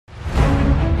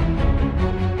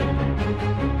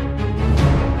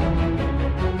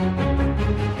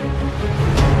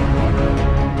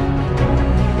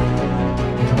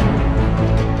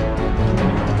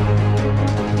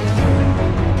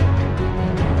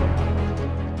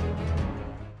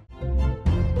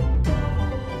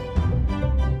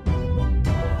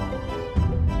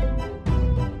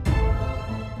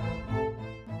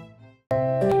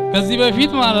ከዚህ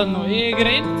በፊት ማለት ነው ይሄ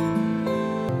ግሬን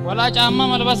ወላ ጫማ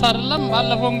መልበስ አይደለም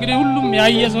ባለፈው እንግዲህ ሁሉም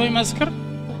ያየሰው ይመስክር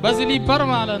በስሊፐር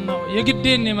ማለት ነው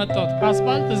የግዴን የመጣሁት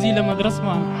ከአስፋልት እዚህ ለመድረስ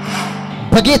ማለት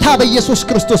በጌታ በኢየሱስ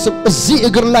ክርስቶስ እዚህ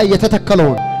እግር ላይ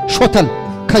የተተከለውን ሾተል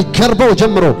ከጀርባው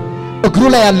ጀምሮ እግሩ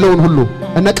ላይ ያለውን ሁሉ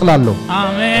እነቅላለሁ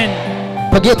አሜን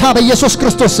በጌታ በኢየሱስ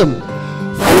ክርስቶስ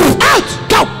out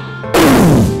go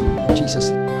Jesus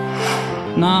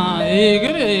ና ይሄ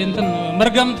እግር እንትን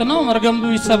መርገምት ነው መርገምቱ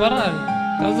ይሰበራል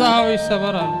ከዛው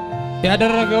ይሰበራል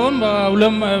ያደረገውን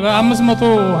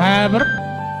በ520 ብር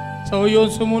ሰውየውን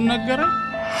ስሙን ነገረ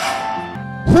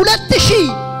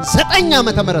 2009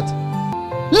 ዓመተ ምህረት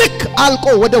ልክ አልቆ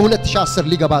ወደ 2010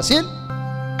 ሊገባ ሲል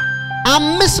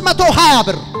 520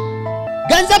 ብር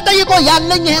ገንዘብ ጠይቆ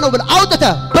ያለኝ ይሄ ነው ብለ አውጥተ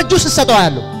በእጁ ሲሰጠው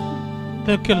ያለው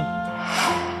ትክክል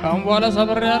አሁን በኋላ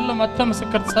ሰብር ያለው መተ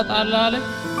መስከር ተሰጣለ አለ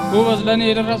ጎበዝ ለኔ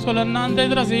የደረሰው ለእናንተ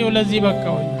ድረስ ይሄው ለዚህ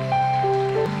በቃው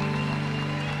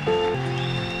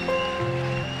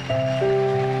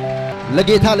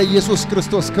ለጌታ ለኢየሱስ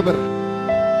ክርስቶስ ክብር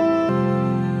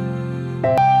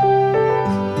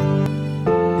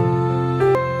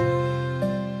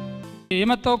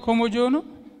የመጣው ኮሞጆ ነው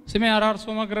ስሜ አራርሶ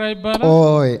መግራ ይባላል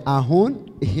ኦይ አሁን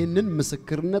ይሄንን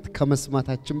ምስክርነት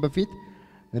ከመስማታችን በፊት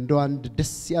እንደው አንድ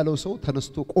ደስ ያለው ሰው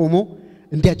ተነስቶ ቆሞ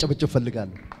እንዲያጨበጭብ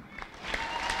ፈልጋለሁ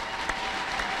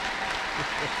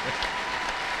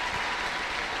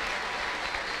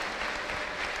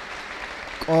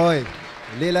ቆይ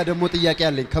ሌላ ደግሞ ጥያቄ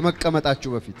አለኝ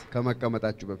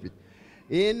ከመቀመጣችሁ በፊት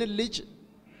ይሄንን ልጅ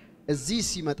እዚህ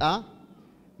ሲመጣ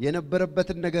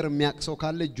የነበረበትን ነገር የሚያቅሰው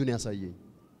ካለ እጁን ያሳየኝ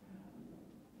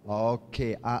ኦኬ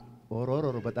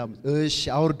ኦሮሮሮ በጣም እሺ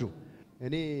አውርዱ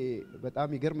እኔ በጣም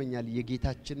ይገርመኛል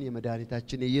የጌታችን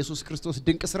የመድኃኒታችን የኢየሱስ ክርስቶስ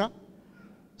ድንቅ ሥራ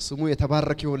ስሙ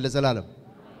የተባረከ ይሁን ለዘላለም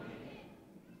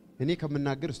እኔ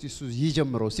ከመናገር እስቲ እሱ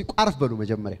ይጀምረው ሲቋርፍ በሉ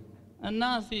መጀመሪያ እና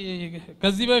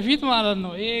ከዚህ በፊት ማለት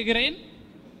ነው ይሄ ግሬን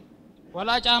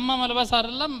ወላ ጫማ መልበስ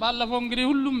አይደለም ባለፈው እንግዲህ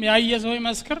ሁሉም ያየሰው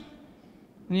ይመስክር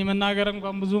እኔ መናገር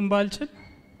እንኳን ብዙም ባልችል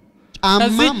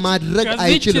ጫማ ማድረግ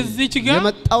አይችልም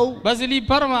የመጣው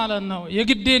በስሊፐር ማለት ነው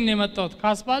የግዴን የመጣሁት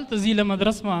ከአስፋልት እዚህ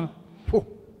ለመድረስ ማለት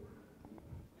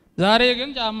ዛሬ ግን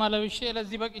ጫማ ለብሼ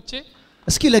ለዚህ በቅቼ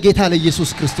እስኪ ለጌታ ለኢየሱስ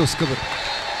ክርስቶስ ክብር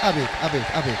አቤት አቤት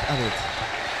አቤት አቤት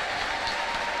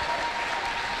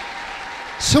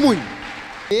ስሙኝ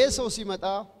ይሄ ሰው ሲመጣ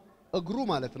እግሩ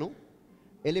ማለት ነው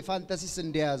ኤሌፋንታሲስ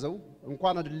እንደያዘው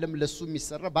እንኳን አይደለም ለሱ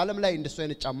የሚሰራ በአለም ላይ እንደሱ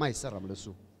አይነት ጫማ አይሰራም ለሱ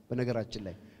በነገራችን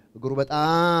ላይ እግሩ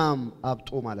በጣም አብጦ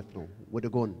ማለት ነው ወደ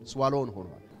ጎን ስዋሎን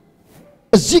ሆኗል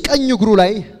እዚህ ቀኝ እግሩ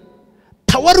ላይ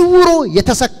ተወርውሮ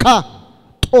የተሰካ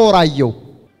ጦር አየው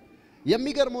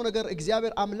የሚገርመው ነገር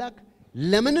እግዚአብሔር አምላክ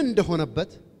ለምን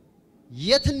እንደሆነበት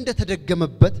የት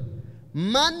እንደተደገመበት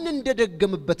ማን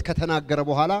እንደደገመበት ከተናገረ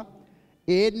በኋላ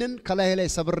ይሄንን ከላይ ላይ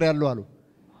ሰብር ያለው አሉ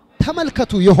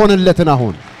ተመልከቱ የሆነለትን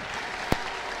አሁን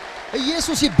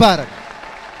ኢየሱስ ይባረክ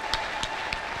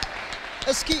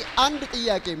እስኪ አንድ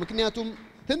ጥያቄ ምክንያቱም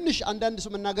ትንሽ አንዳንድ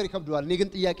ሰው መናገር ይከብደዋል እኔ ግን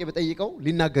ጥያቄ በጠይቀው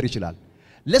ሊናገር ይችላል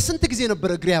ለስንት ጊዜ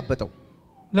ነበር እግሬ ያበጠው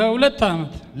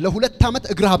ለ2 ዓመት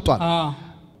እግሬ አብጧል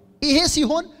ይሄ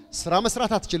ሲሆን ስራ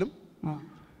መስራት አትችልም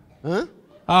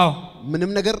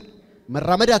ምንም ነገር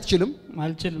መራመድ አትችልም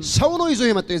አልችልም ሰው ነው ይዞ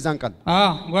የመጣው የዛን ቀን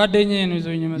ጓደኛዬ ነው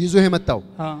ይዞ የመጣው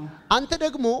አንተ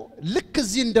ደግሞ ልክ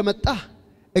እዚህ እንደመጣ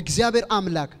እግዚአብሔር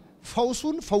አምላክ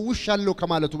ፈውሱን ፈውሻለሁ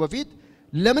ከማለቱ በፊት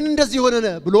ለምን እንደዚህ ሆነ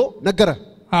ብሎ ነገረ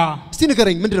እስቲ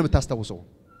ንገረኝ ምንድነው የምታስተውሰው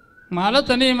ማለት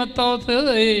እኔ የመጣሁት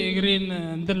እግሬን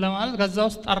እንትን ለማለት ከዛ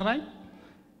ውስጥ ጠራኝ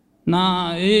ና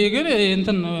ይሄ እግር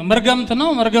እንትን መርገምት ነው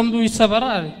መርገምቱ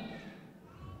ይሰበራል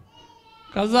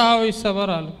ከዛው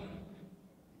ይሰበራል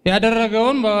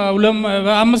ያደረገውን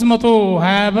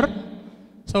በ520 ብር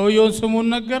ሰውየውን ስሙን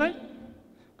ነገረኝ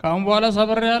ካሁን በኋላ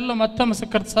ሰብር ያለው መተ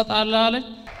መስከር ተሰጣለ አለኝ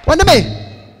ወንድሜ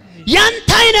ያንተ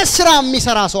አይነት ስራ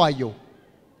የሚሰራ ሰው አየው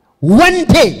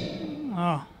ወንዴ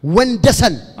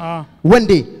ወንደሰን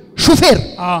ወንዴ ሹፌር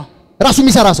ራሱ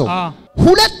የሚሰራ ሰው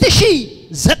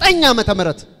 2009 ዓመተ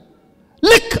ምህረት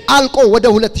ልክ አልቆ ወደ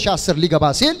 2010 ሊገባ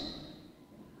ሲል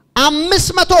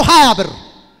 520 ብር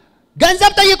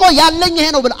ገንዘብ ጠይቆ ያለኝ ይሄ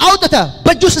ነው ብለ አውጥተ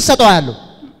በእጁ ሲሰጠው ያለው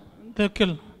ትክክል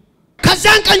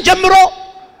ከዛን ቀን ጀምሮ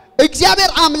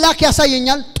እግዚአብሔር አምላክ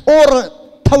ያሳየኛል ጦር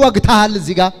ተወግታል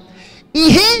እዚህ ጋር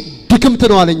ይሄ ድግምት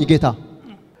ነው አለኝ ጌታ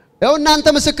ያው እናንተ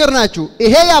ምስክር ናችሁ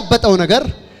ይሄ ያበጠው ነገር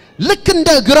ልክ እንደ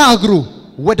ግራ እግሩ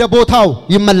ወደ ቦታው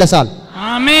ይመለሳል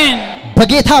አሜን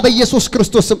በጌታ በኢየሱስ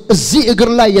ክርስቶስ እዚህ እግር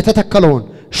ላይ የተተከለውን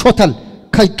ሾተል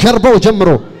ከጀርባው ጀምሮ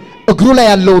እግሩ ላይ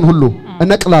ያለውን ሁሉ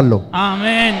እነቅላለሁ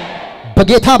አሜን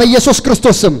በጌታ በኢየሱስ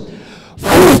ክርስቶስ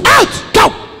out go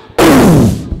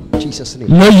ጂሰስ ኔም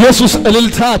ለኢየሱስ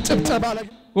እልልታ ጭብጨባ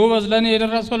ጎበዝ ለኔ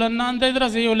የደረሰው ለእናንተ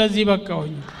ይድረስ ይኸው ለዚህ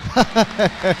በቃውኝ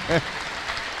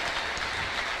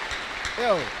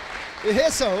ይሄ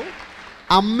ሰው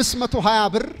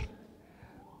 520 ብር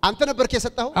አንተ ነበርክ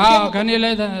የሰጠው ከኔ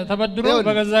ላይ ተበድሮ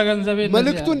በገዛ ገንዘቤ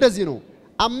መልእክቱ እንደዚህ ነው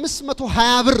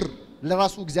 520 ብር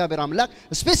ለራሱ እግዚአብሔር አምላክ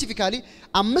ስፔሲፊካሊ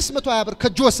 520 ብር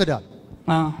ከጁ ወሰዳል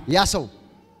ያ ሰው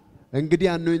እንግዲህ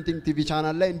አኖይንቲንግ ቲቪ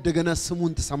ቻናል ላይ እንደገና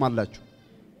ስሙን ተሰማላችሁ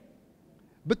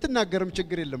ብትናገርም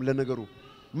ችግር የለም ለነገሩ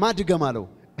ማድገማለው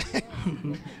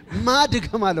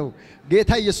ማድገማለው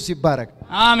ጌታ ኢየሱስ ይባረክ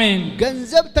አሜን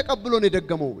ገንዘብ ተቀብሎ ነው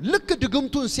የደገመው ልክ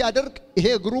ድግምቱን ሲያደርግ ይሄ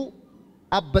እግሩ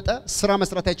አበጠ ስራ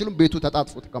መስራት አይችልም ቤቱ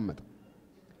ተጣጥፎ ተቀመጠ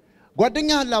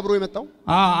ጓደኛህ አብሮ የመጣው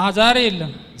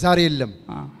ዛሬ የለም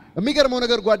የሚገርመው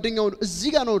ነገር ጓደኛው እዚህ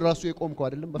ጋር ነው ራሱ የቆምከው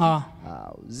አይደለም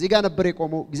እዚህ ጋር ነበር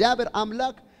የቆመው እግዚአብሔር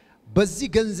አምላክ በዚህ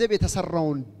ገንዘብ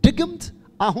የተሰራውን ድግምት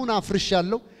አሁን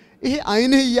አፍርሻለሁ ይሄ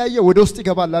አይንህ ያየ ወደ ውስጥ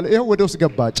ይገባል አለ ይሄው ወደ ውስጥ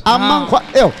ገባ ጫማ እንኳን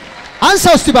ይሄው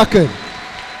አንሳው እስቲ ባክህ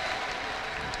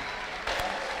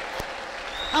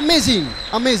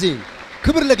አሜዚንግ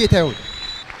ክብር ለጌታ ይሁን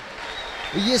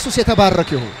ኢየሱስ የተባረከ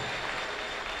ይሁን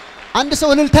አንድ ሰው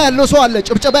እልልታ ያለው ሰው አለ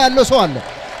ጭብጨባ ያለው ሰው አለ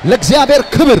ለእግዚአብሔር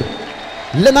ክብር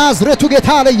ለናዝሬቱ ጌታ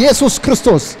ለኢየሱስ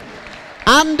ክርስቶስ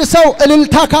አንድ ሰው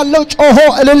እልልታ ካለው ጮሆ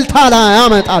እልልታ ላይ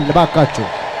ያመጣል ባካችሁ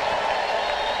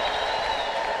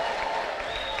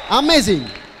አሜዚንግ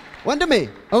ወንድሜ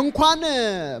እንኳን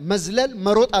መዝለል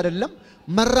መሮጥ አይደለም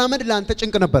መራመድ ላንተ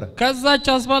ጭንቅ ነበር ከዛች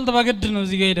አስፋልት በግድ ነው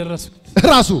እዚህ ጋር የደረስኩት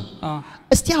ራሱ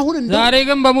እስቲ አሁን እንደ ዛሬ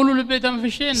ግን በሙሉ ልቤ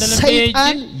ተንፍሼ እንደ ልቤ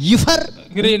ሰይጣን ይፈር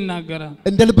ግሬ እናገራል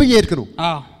እንደ ልቤ ይሄድክ ነው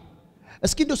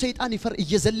እስኪ እንደው ሰይጣን ይፈር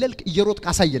እየዘለልክ እየሮጥክ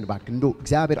አሳየን ባክ እንደው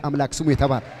እግዚአብሔር አምላክ ስሙ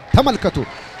የተባረ ተመልከቱ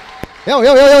ያው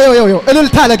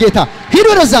እልልታ ለጌታ ሂድ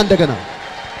ወደዛ እንደገና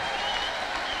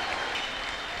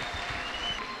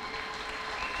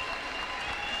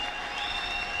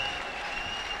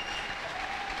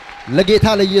ለጌታ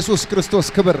ለኢየሱስ ክርስቶስ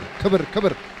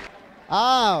ክብር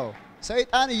አዎ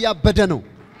ሰይጣን እያበደ ነው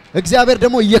እግዚአብሔር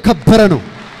ደግሞ እየከበረ ነው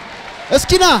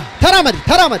እስኪና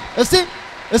ተራመድ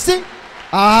እስቲ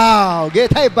አዎ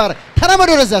ጌታ ይባረክ ተራመድ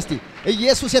ወደዛ እስቲ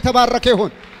ኢየሱስ የተባረከ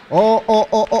ይሁን ኦ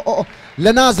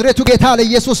ለናዝሬቱ ጌታ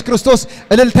ለኢየሱስ ክርስቶስ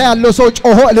እልልታ ያለው ሰው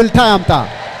ጮሆ እልልታ ያምጣ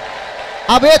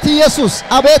አቤት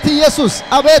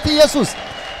ኢየሱስ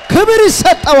ክብር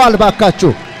ይሰጠዋል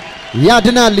ባካችሁ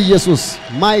ያድናል ኢየሱስ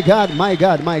ማይ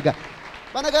ጋድ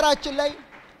በነገራችን ላይ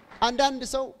አንዳንድ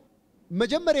ሰው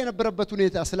መጀመሪያ የነበረበት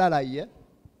ሁኔታ ስላላየ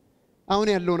አሁን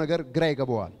ያለው ነገር ግራ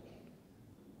ይገባዋል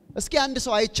እስኪ አንድ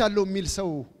ሰው አይቻለው የሚል ሰው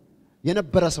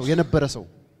የነበረ ሰው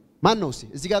ማን ነው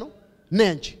እዚህ ጋር ነው ነይ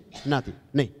አንቺ እናቴ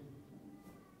ነይ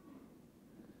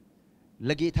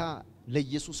ለጌታ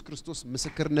ለኢየሱስ ክርስቶስ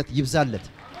ምስክርነት ይብዛለት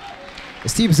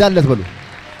እስቲ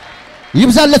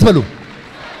ይብዛለት በሉ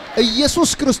ኢየሱስ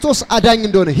ክርስቶስ አዳኝ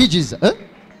እንደሆነ ሂጂዝ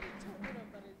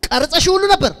ቀርጸሽ ሁሉ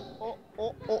ነበር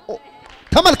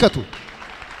ተመልከቱ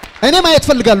እኔ ማየት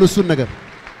ፈልጋለሁ እሱን ነገር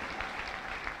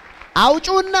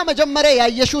አውጪውና መጀመሪያ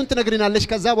ያየሽውን ትነግሪናለሽ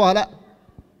ከዛ በኋላ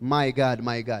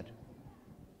ማይ ጋድ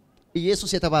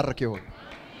ኢየሱስ የተባረከ ይሁን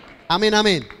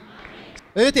አሜን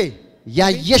እህቴ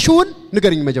ያየሽውን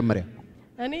ንገሪኝ መጀመሪያ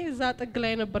እኔ እዛ ጥግ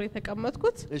ላይ ነበር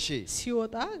የተቀመጥኩት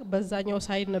ሲወጣ በዛኛው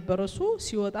ሳይድ ነበር እሱ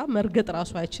ሲወጣ መርገጥ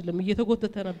ራሱ አይችልም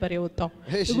እየተጎተተ ነበር የወጣው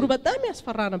እግሩ በጣም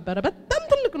ያስፈራ ነበር በጣም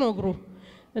ትልቅ ነው እግሩ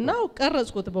እና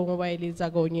ቀረጽኩት በሞባይል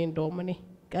ይዛጋውኝ እንደውም እኔ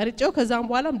ቀርጬው ከዛም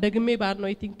በኋላም ደግሜ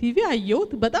በአኖይንቲንግ ቲቪ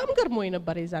አየሁት በጣም ገርሞኝ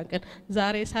ነበር የዛን ቀን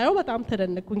ዛሬ ሳይው በጣም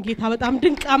ተደነቅኩኝ ጌታ በጣም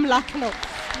ድንቅ አምላክ ነው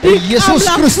ኢየሱስ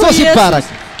ክርስቶስ ይባረክ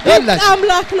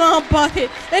አምላክ ነው አባቴ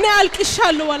እኔ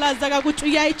አልቅሻለሁ ወላ አዘጋጉጭ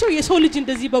ያይቸው የሰው ልጅ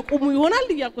እንደዚህ በቁሙ ይሆናል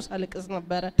ይያልኩስ አልቅስ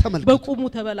ነበር በቁሙ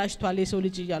ተበላሽቷል የሰው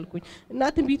ልጅ ይያልኩኝ እና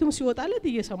ትንቢቱም ሲወጣለት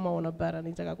እየሰማው ነበር እኔ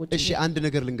ዘጋጉጭ እሺ አንድ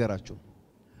ነገር ልንገራችሁ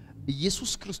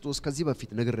ኢየሱስ ክርስቶስ ከዚህ በፊት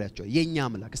ነግሬያቸው የኛ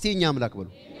አምላክ እስቲ የኛ አምላክ በሉ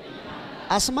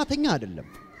አስማተኛ አይደለም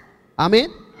አሜን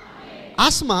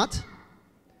አስማት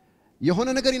የሆነ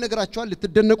ነገር ይነግራችኋል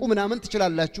ልትደነቁ ምናምን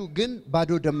ትችላላችሁ ግን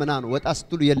ባዶ ደመና ነው ወጣ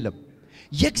ስትሉ የለም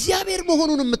የእግዚአብሔር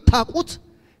መሆኑን የምታቁት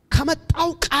ከመጣው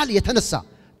ቃል የተነሳ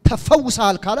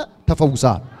ተፈውሳል ካለ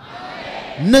ተፈውሳል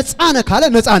ነፃነ ካለ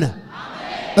ነፃነ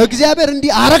እግዚአብሔር እንዲ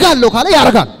አረጋለሁ ካለ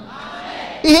ያረጋል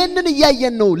ይሄንን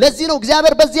እያየን ነው ለዚህ ነው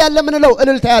እግዚአብሔር በዚህ ያለ ምንለው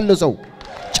እልልታ ያለው ሰው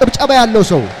ጭብጨባ ያለው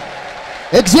ሰው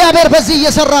እግዚአብሔር በዚህ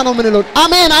እየሰራ ነው ምንለው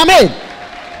አሜን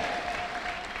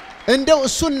እንደው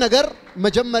እሱን ነገር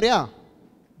መጀመሪያ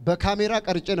በካሜራ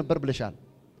ቀርጬ ነበር ብለሻል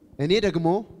እኔ ደግሞ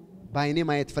ባይኔ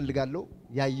ማየት ፈልጋለሁ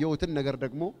ያየውትን ነገር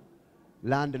ደግሞ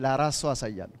ለአራስ ሰው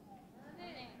አሳያለሁ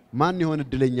ማን ይሆን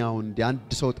እድለኛው እንዴ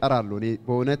አንድ ሰው ጠራለሁ እኔ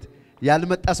በእውነት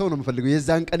ያልመጣ ሰው ነው የምፈልገው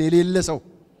የዛን ቀን የሌለ ሰው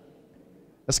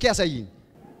እስኪ ያሳይኝ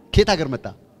ከየት ሀገር መጣ?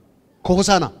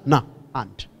 ከሆሳና ና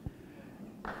አንድ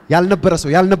ያልነበረ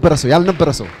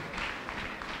ሰው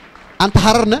አንተ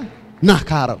ሐረር ነህ? ና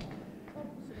ከሐረር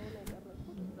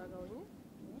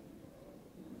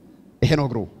ይሄ ነው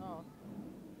እግሩ።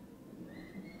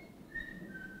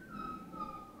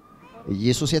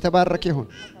 ኢየሱስ የተባረከ ይሁን።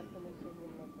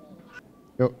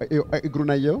 እግሩን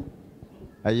አየው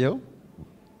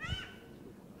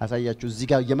አሳያችሁ። እዚህ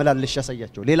ጋር የመላለሽ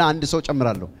ያሳያችሁ። ሌላ አንድ ሰው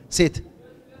ጨምራለሁ። ሴት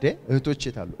እህቶች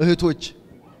የታሉ? እህቶች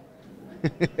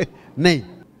ነይ።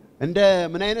 እንደ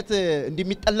ምን አይነት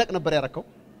እንደሚጠለቅ ነበር ያረከው?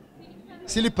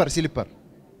 ሲሊፐር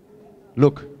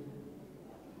ሉክ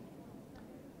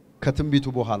ከትንቢቱ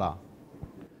በኋላ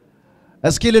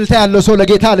እስኪ ልልታ ያለው ሰው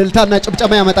ለጌታ ልልታና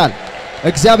ጭብጨባ ያመጣል።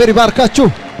 እግዚአብሔር ይባርካችሁ።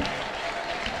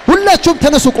 ሁላችሁም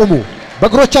ተነሱ ቁሙ።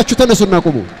 በእግሮቻችሁ ተነሱና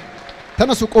ቁሙ።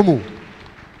 ተነሱ ቁሙ።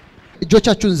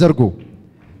 እጆቻችሁን ዘርጉ።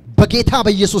 በጌታ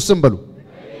በኢየሱስ ስም በሉ።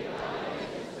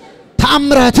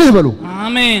 ተአምራትህ በሉ።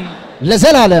 አሜን።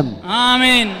 ለዘላለም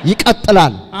አሜን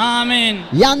ይቀጥላል። አሜን።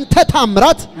 ያንተ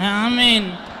ተአምራት አሜን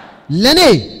ለኔ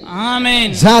አሜን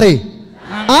ዛሬ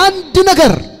አንድ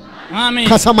ነገር አሜን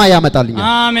ከሰማይ ያመጣልኛል።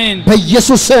 አሜን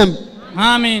በኢየሱስ ስም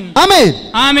አሜን አሜን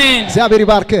አሜን። እግዚአብሔር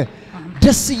ይባርክ።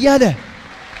 ደስ ይያለ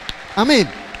አሜን።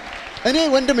 እኔ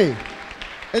ወንድሜ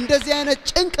እንደዚህ አይነት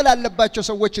ጭንቅ ላለባቸው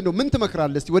ሰዎች ነው ምን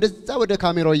ትመክራለህ? እስቲ ወደዛ ወደ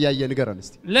ካሜራው ያያየ ንገረን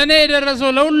እስቲ። ለኔ የደረሰው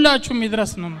ለሁላችሁም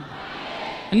ይድረስ ነው።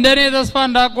 እንደኔ ተስፋ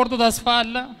እንዳቆርጡ ተስፋ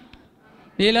አለ።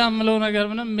 ሌላ ምለው ነገር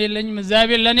ምንም የለኝም።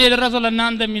 እግዚአብሔር ለኔ የደረሰው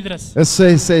ለእናንተ የሚድረስ።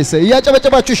 እሰይ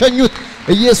እያጨበጨባችሁ ሸኙት።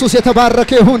 ኢየሱስ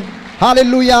የተባረከ ይሁን።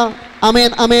 ሃሌሉያ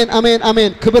አሜን አሜን አሜን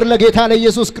አሜን። ክብር ለጌታ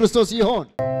ለኢየሱስ ክርስቶስ ይሁን።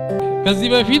 ከዚህ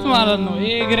በፊት ማለት ነው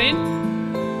ይሄ እግሬን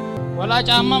ወላ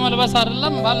ጫማ መልበስ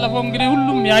አይደለም። ባለፈው እንግዲህ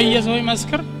ሁሉም ያየ ሰው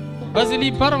ይመስክር።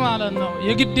 በስሊፐር ማለት ነው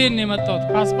የግዴን የመጣሁት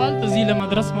ከአስፋልት እዚህ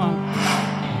ለመድረስ ማለት ነው።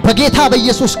 በጌታ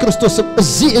በኢየሱስ ክርስቶስ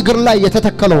እዚህ እግር ላይ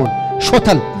የተተከለውን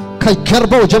ሾተል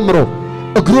ከጀርባው ጀምሮ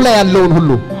እግሩ ላይ ያለውን ሁሉ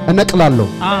እነቅላለሁ።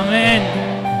 አሜን።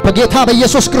 በጌታ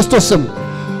በኢየሱስ ክርስቶስ ስም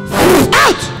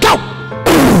አውት ጎ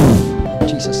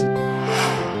ጂሰስ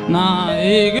ና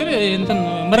ይሄ እግር እንትን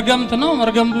መርገምት ነው።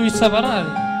 መርገምቱ ይሰበራል።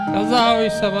 ከዛው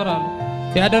ይሰበራል።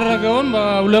 ያደረገውን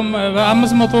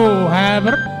በ520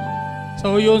 ብር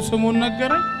ሰውየውን ስሙን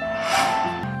ነገረኝ።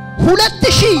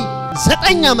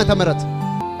 2009 ዓመተ ምህረት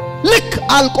ልክ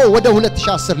አልቆ ወደ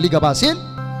 2010 ሊገባ ሲል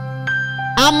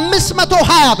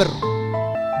 520 ብር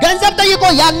ገንዘብ ጠይቆ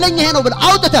ያለኝ ይሄ ነው ብለ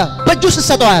አውጥተ በእጁ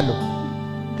ሰጠው ያለው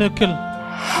ትክክል።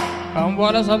 አሁን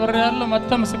በኋላ ሰብር ያለው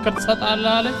መጥተ ምስክር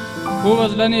ትሰጣለህ አለ።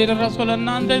 ጎበዝ ለኔ የደረሰው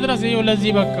ለእናንተ ይድረስ። ይኸው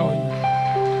ለዚህ በቃው።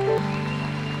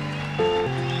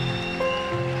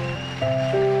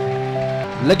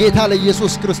 ለጌታ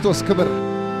ለኢየሱስ ክርስቶስ ክብር።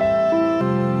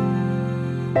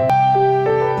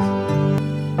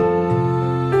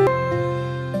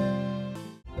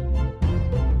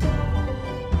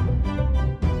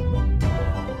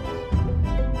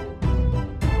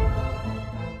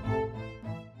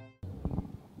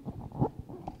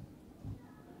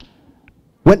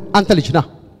 አንተ ልጅ ና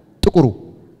ጥቁሩ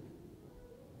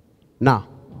ና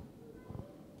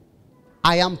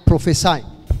I am prophesying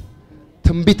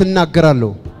ትንቢት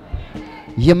እናገራለሁ።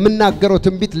 የምናገረው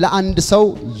ትንቢት ለአንድ ሰው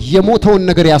የሞተውን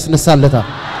ነገር ያስነሳለታል።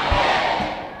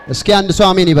 እስኪ አንድ ሰው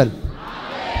አሜን ይበል።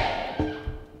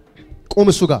 ቁም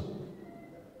እሱ ጋር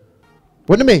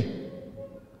ወንድሜ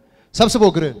ሰብስቦ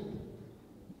እግር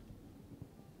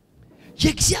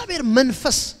የእግዚአብሔር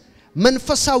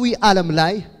መንፈሳዊ ዓለም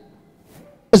ላይ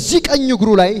እዚህ ቀኝ እግሩ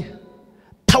ላይ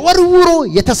ተወርውሮ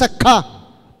የተሰካ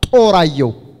ጦር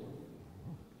አየው።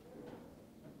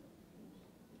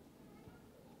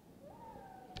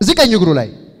 እዚህ ቀኝ እግሩ ላይ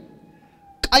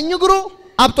ቀኝ እግሩ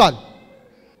አብጧል።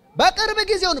 በቅርብ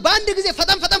ጊዜው ነው በአንድ ጊዜ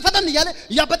ፈጠን እያለ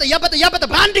ያበጠ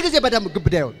በአንድ ጊዜ በደም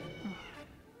ግብዳ ይሆን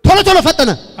ቶሎ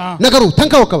ፈጠነ ነገሩ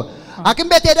ተንከወከበ። ሐኪም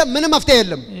ቤት ሄደ ምንም መፍትሄ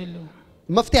የለም።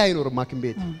 መፍትሄ አይኖርም ሐኪም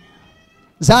ቤት።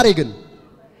 ዛሬ ግን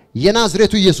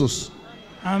የናዝሬቱ ኢየሱስ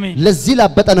አሜን ለዚህ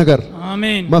ላበጠ ነገር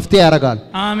አሜን መፍትሄ ያደርጋል።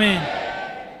 አሜን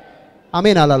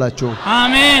አሜን አላላችሁ?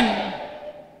 አሜን።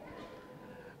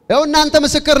 ያው እናንተ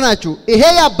ምስክር ናችሁ። ይሄ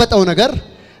ያበጠው ነገር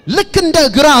ልክ እንደ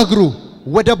ግራ እግሩ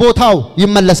ወደ ቦታው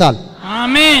ይመለሳል።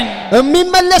 አሜን።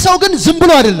 የሚመለሰው ግን ዝም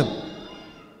ብሎ አይደለም።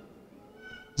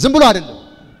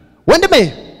 ወንድሜ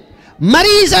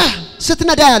መሪዛ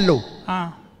ስትነዳ ያለው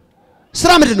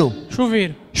ስራ ምንድን ነው?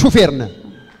 ሹፌር ነህ።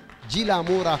 ጂላ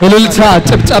ሞራ እልልታ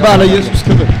ጭብጨባ ለኢየሱስ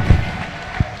ክብር።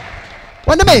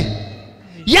 ወንድሜ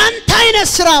ያንተ አይነት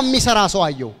ስራ የሚሰራ ሰው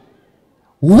አየው።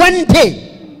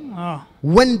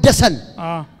 ወንደሰን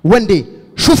ወንዴ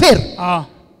ሹፌር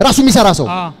ራሱ የሚሰራ ሰው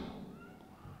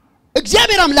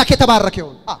እግዚአብሔር አምላክ የተባረከ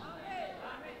ይሁን።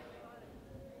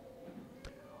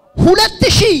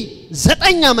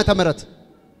 2009 ዓመተ ምህረት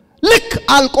ልክ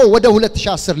አልቆ ወደ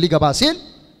 2010 ሊገባ ሲል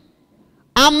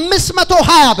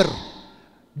 520 ብር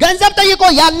ገንዘብ ጠይቆ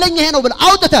ያለኝ ይሄ ነው ብለ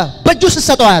አውጥተ በእጁ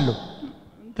ሲሰጠው ያለው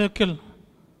ትክክል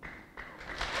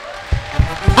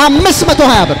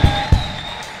 520 ብር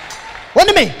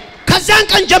ወንድሜ ከዛን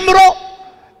ቀን ጀምሮ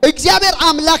እግዚአብሔር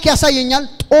አምላክ ያሳየኛል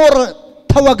ጦር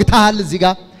ተወግታል እዚህ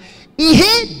ጋር ይሄ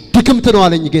ድግምት ነው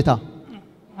አለኝ ጌታ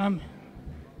አሜን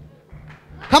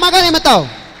ከማን ጋር የመጣው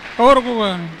ወርቁ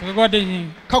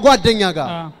ከጓደኛ ጋር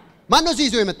ማን ነው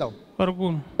ይዞ የመጣው ወርቁ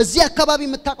እዚህ አካባቢ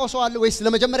የምታውቀው ሰው አለ ወይስ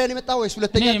ለመጀመሪያ ነው የመጣው ወይስ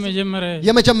ሁለተኛ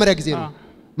የመጀመሪያ ጊዜ ነው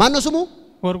ማን ነው ስሙ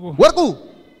ወርቁ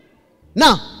ና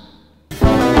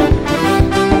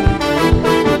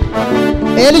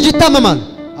ልጅ ይታመማል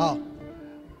አዎ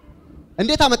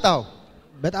እንዴት አመጣው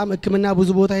በጣም ህክምና ብዙ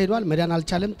ቦታ ሄዷል መዳን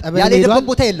አልቻለም ጠበል ሄዷል ያለበት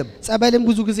ቦታ የለም ጸበልም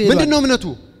ብዙ ጊዜ ሄዷል ምንድነው እምነቱ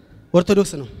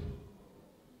ኦርቶዶክስ ነው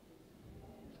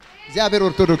እግዚአብሔር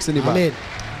ኦርቶዶክስን ይባል አሜን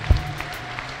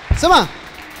ስማ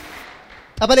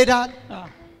ጠበል ሄዳል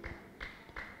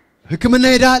ህክምና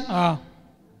ሄዳል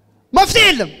መፍትሄ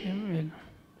የለም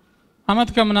አመት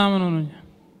ከምናምን ነው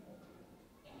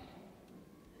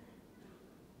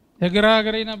የግራ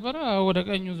ሀገሬ ነበር ወደ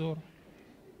ቀኙ ዞር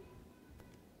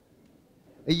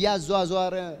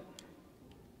እያዟዟረ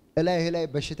ላይ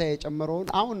በሽታ የጨመረውን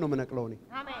አሁን ነው መነቅለው ነው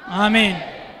አሜን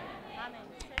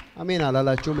አሜን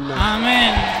አላላችሁም እና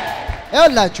አሜን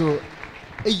ያላችሁ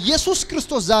ኢየሱስ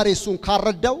ክርስቶስ ዛሬ እሱን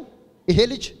ካረዳው ይሄ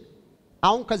ልጅ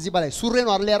አሁን ከዚህ በላይ ሱሬ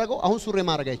ነው አይደል ያረጋው አሁን ሱሬ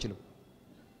ማድረግ አይችልም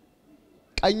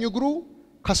ቀኝ እግሩ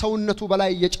ከሰውነቱ በላይ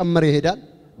እየጨመረ ይሄዳል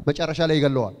መጨረሻ ላይ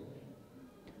ይገለዋል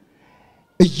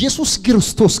ኢየሱስ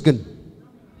ክርስቶስ ግን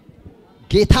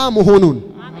ጌታ መሆኑን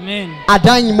አሜን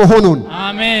አዳኝ መሆኑን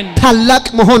አሜን ታላቅ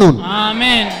መሆኑን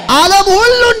አሜን ዓለም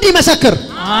ሁሉ እንዲመሰክር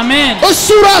አሜን እሱ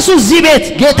ራሱ እዚህ ቤት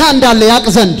ጌታ እንዳለ ያቅ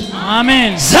ዘንድ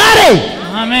አሜን ዛሬ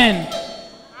አሜን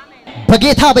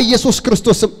በጌታ በኢየሱስ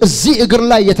ክርስቶስም እዚህ እግር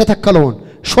ላይ የተተከለውን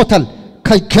ሾተል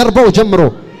ከጀርባው ጀምሮ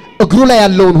እግሩ ላይ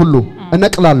ያለውን ሁሉ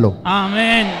እነቅላለሁ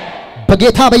አሜን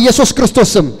በጌታ በኢየሱስ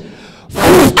ክርስቶስም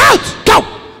አውት ጎ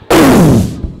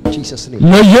Jesus name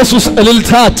ለኢየሱስ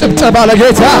እልልታ ጭብጨባ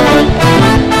ለጌታ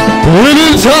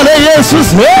እልልታ ለኢየሱስ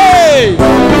ሄይ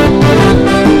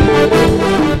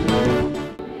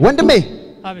ወንድሜ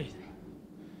አቤት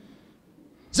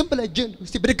ዝም ብለህ እጅን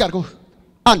እስቲ ብድግ አድርገው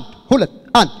 1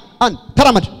 2 1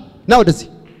 ተራመድ ና ወደዚህ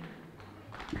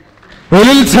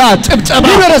እልልታ ጭብጨባ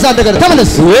ይበረዛል ነገር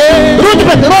ተመለስ ሩጥ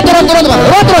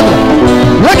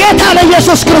ለጌታ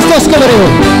ለኢየሱስ ክርስቶስ ክብር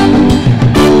ይሁን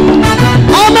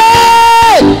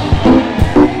አሜን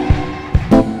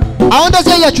አሁን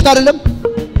እንደዚህ ያያችሁት አይደለም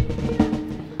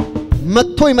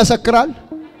መጥቶ ይመሰክራል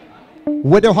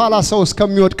ወደ ኋላ ሰው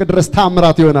እስከሚወድቅ ድረስ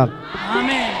ተአምራት ይሆናል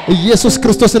አሜን ኢየሱስ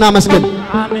ክርስቶስን አመስግን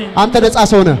አሜን አንተ ነፃ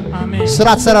ሰው ነህ ስራ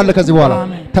ትሰራለህ ከዚህ በኋላ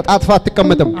ተጣጥፋ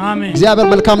አትቀመጥም እግዚአብሔር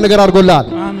መልካም ነገር አድርጎልሃል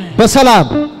በሰላም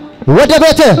ወደ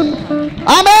ቤትህ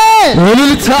አሜን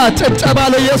እልልታ ጭብጨባ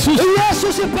ለኢየሱስ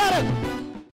ኢየሱስ ይባረክ